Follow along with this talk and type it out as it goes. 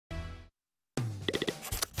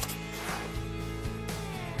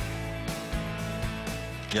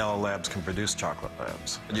Yellow labs can produce chocolate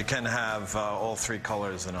labs. You can have all three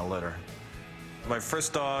colors in a litter. My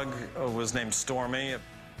first dog was named Stormy.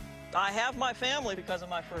 I have my family because of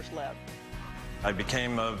my first lab. I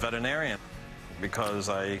became a veterinarian because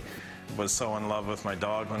I was so in love with my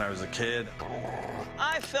dog when I was a kid.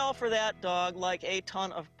 I fell for that dog like a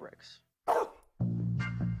ton of bricks.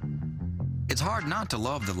 It's hard not to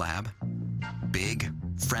love the lab. Big,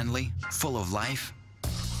 friendly, full of life.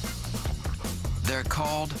 They're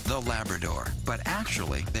called the Labrador, but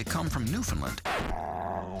actually they come from Newfoundland.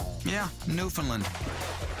 Yeah, Newfoundland.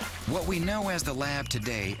 What we know as the lab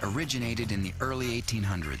today originated in the early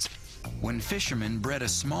 1800s, when fishermen bred a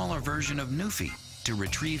smaller version of Newfie to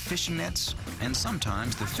retrieve fishing nets and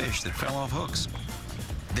sometimes the fish that fell off hooks.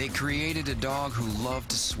 They created a dog who loved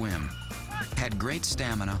to swim, had great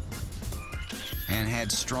stamina, and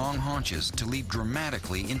had strong haunches to leap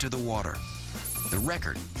dramatically into the water. The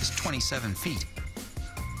record is 27 feet.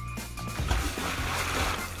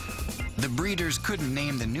 The breeders couldn't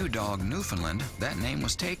name the new dog Newfoundland. That name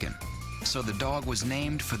was taken. So the dog was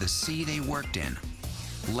named for the sea they worked in,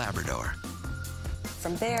 Labrador.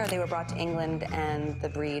 From there, they were brought to England, and the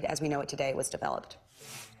breed, as we know it today, was developed.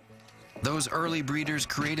 Those early breeders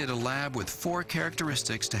created a lab with 4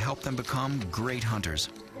 characteristics to help them become great hunters.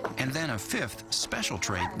 And then a 5th special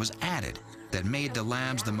trait was added that made the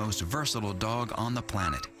labs the most versatile dog on the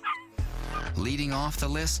planet. Leading off the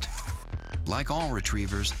list, like all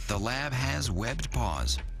retrievers, the lab has webbed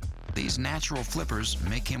paws. These natural flippers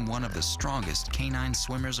make him one of the strongest canine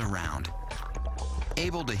swimmers around,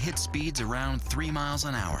 able to hit speeds around 3 miles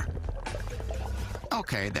an hour.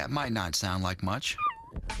 Okay, that might not sound like much,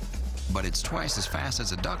 but it's twice as fast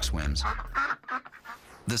as a duck swims.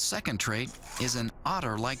 The second trait is an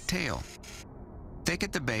otter-like tail. Thick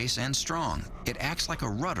at the base and strong, it acts like a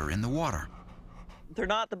rudder in the water. They're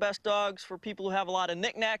not the best dogs for people who have a lot of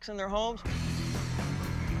knickknacks in their homes,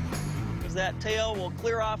 because that tail will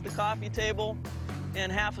clear off the coffee table in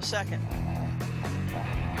half a second.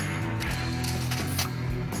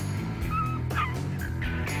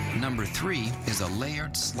 Number 3 is a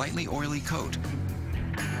layered, slightly oily coat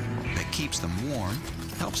that keeps them warm,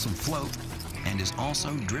 helps them float, and is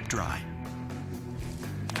also drip dry.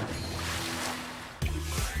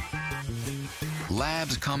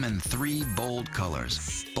 Labs come in 3 bold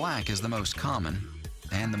colors. Black is the most common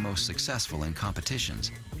and the most successful in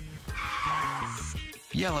competitions.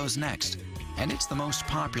 Yellow's next, and it's the most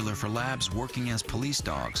popular for labs working as police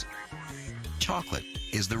dogs. Chocolate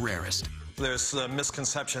is the rarest. There's a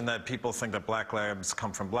misconception that people think that black labs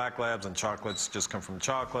come from black labs and chocolates just come from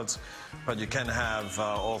chocolates, but you can have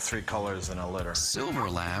all 3 colors in a litter. Silver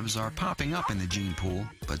labs are popping up in the gene pool,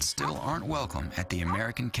 but still aren't welcome at the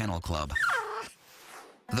American Kennel Club.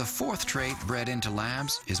 The 4th trait bred into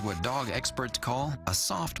labs is what dog experts call a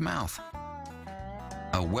soft mouth.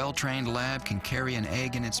 A well-trained lab can carry an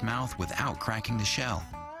egg in its mouth without cracking the shell.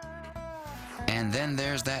 And then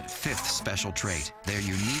there's that 5th special trait, their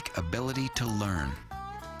unique ability to learn.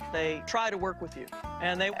 They try to work with you,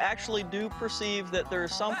 and they actually do perceive that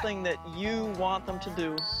there's something that you want them to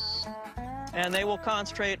do, and they will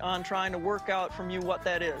concentrate on trying to work out from you what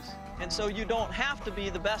that is. And so you don't have to be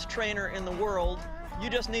the best trainer in the world. You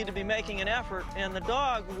just need to be making an effort, and the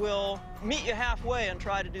dog will meet you halfway and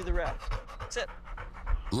try to do the rest. That's it.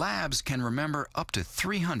 Labs can remember up to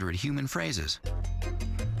 300 human phrases.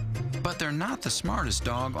 But they're not the smartest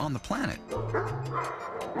dog on the planet.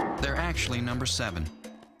 They're actually number 7.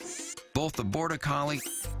 Both the Border Collie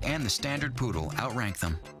and the Standard Poodle outrank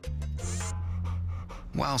them.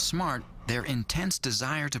 While smart, their intense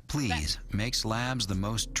desire to please makes labs the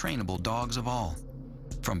most trainable dogs of all.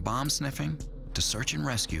 From bomb sniffing to search and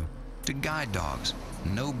rescue to guide dogs,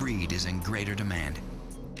 no breed is in greater demand.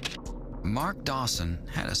 Mark Dawson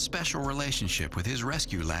had a special relationship with his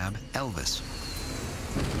rescue lab, Elvis.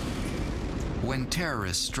 When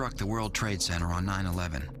terrorists struck the World Trade Center on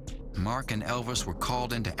 9/11, Mark and Elvis were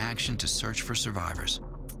called into action to search for survivors.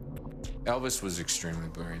 Elvis was extremely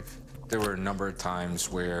brave. There were a number of times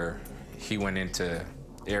where he went into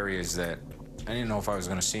areas that I didn't know if I was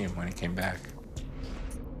going to see him when he came back.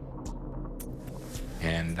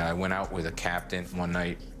 And I went out with a captain one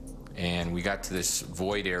night, and we got to this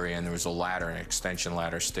void area, and there was a ladder, an extension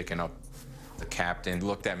ladder sticking up. The captain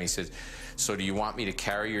looked at me and said, "So do you want me to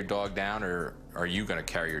carry your dog down, or are you going to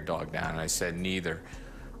carry your dog down?" And I said, "Neither."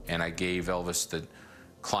 And I gave Elvis the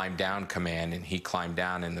climb down command, and he climbed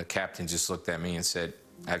down, and the captain just looked at me and said,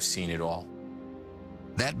 "I've seen it all."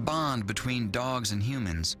 That bond between dogs and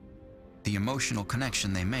humans, the emotional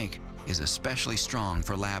connection they make, is especially strong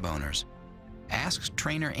for lab owners. Ask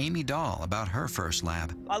trainer Amy Dahl about her first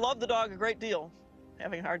lab. I love the dog a great deal,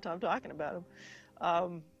 having a hard time talking about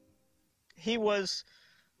him. He was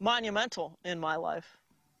monumental in my life.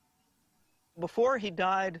 Before he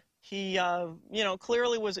died, he,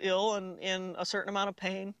 clearly was ill and in a certain amount of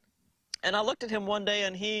pain. And I looked at him one day,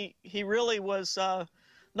 and he really was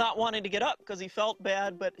not wanting to get up because he felt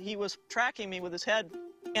bad, but he was tracking me with his head.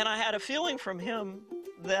 And I had a feeling from him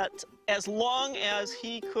that as long as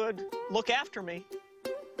he could look after me,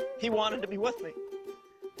 he wanted to be with me.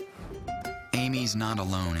 Amy's not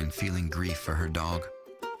alone in feeling grief for her dog.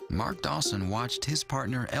 Mark Dawson watched his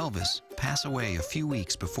partner Elvis pass away a few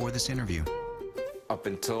weeks before this interview. Up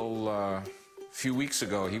until a few weeks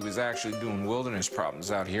ago, he was actually doing wilderness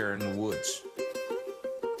problems out here in the woods.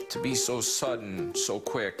 To be so sudden, so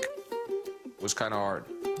quick, was kind of hard.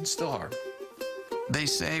 It's still hard. They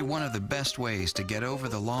say one of the best ways to get over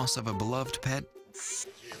the loss of a beloved pet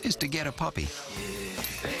is to get a puppy.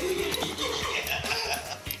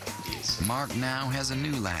 Mark now has a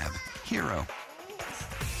new lab, Hero.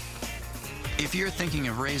 If you're thinking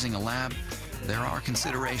of raising a lab, there are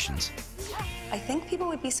considerations. I think people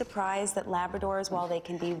would be surprised that Labradors, while they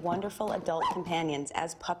can be wonderful adult companions,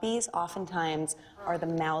 as puppies oftentimes are the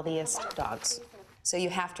mouthiest dogs. So you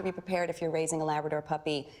have to be prepared, if you're raising a Labrador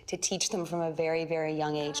puppy, to teach them from a very, very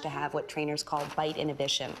young age to have what trainers call bite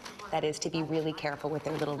inhibition. That is, to be really careful with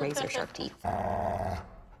their little razor-sharp teeth.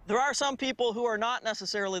 There are some people who are not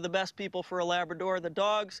necessarily the best people for a Labrador. The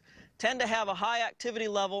dogs tend to have a high activity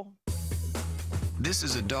level. This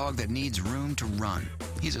is a dog that needs room to run.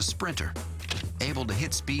 He's a sprinter, able to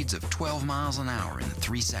hit speeds of 12 miles an hour in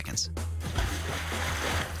 3 seconds.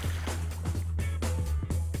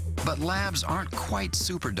 But labs aren't quite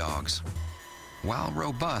super dogs. While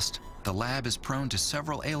robust, the lab is prone to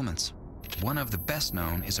several ailments. One of the best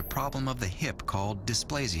known is a problem of the hip called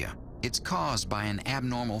dysplasia. It's caused by an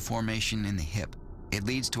abnormal formation in the hip. It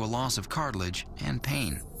leads to a loss of cartilage and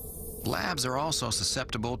pain. Labs are also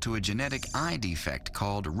susceptible to a genetic eye defect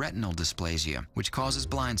called retinal dysplasia, which causes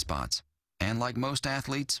blind spots. And like most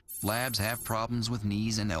athletes, labs have problems with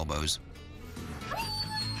knees and elbows.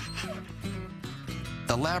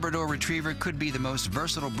 The Labrador Retriever could be the most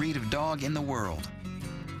versatile breed of dog in the world.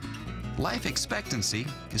 Life expectancy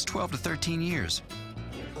is 12 to 13 years.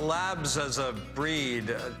 Labs as a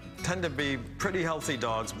breed tend to be pretty healthy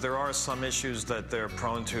dogs, but there are some issues that they're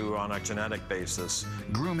prone to on a genetic basis.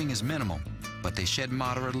 Grooming is minimal, but they shed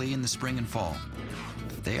moderately in the spring and fall.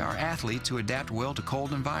 They are athletes who adapt well to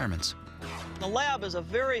cold environments. The Lab is a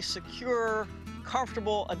very secure,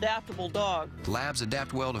 comfortable, adaptable dog. Labs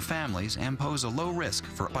adapt well to families and pose a low risk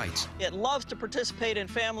for bites. It loves to participate in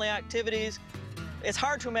family activities. It's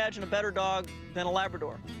hard to imagine a better dog than a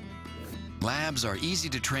Labrador. Labs are easy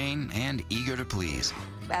to train and eager to please.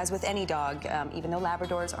 As with any dog, even though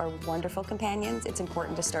Labradors are wonderful companions, it's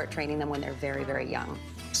important to start training them when they're very, very young.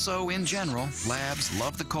 So in general, labs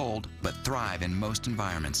love the cold, but thrive in most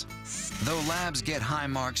environments. Though labs get high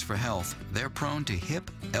marks for health, they're prone to hip,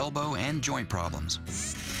 elbow, and joint problems.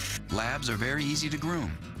 Labs are very easy to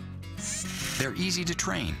groom. They're easy to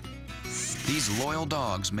train. These loyal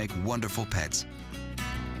dogs make wonderful pets.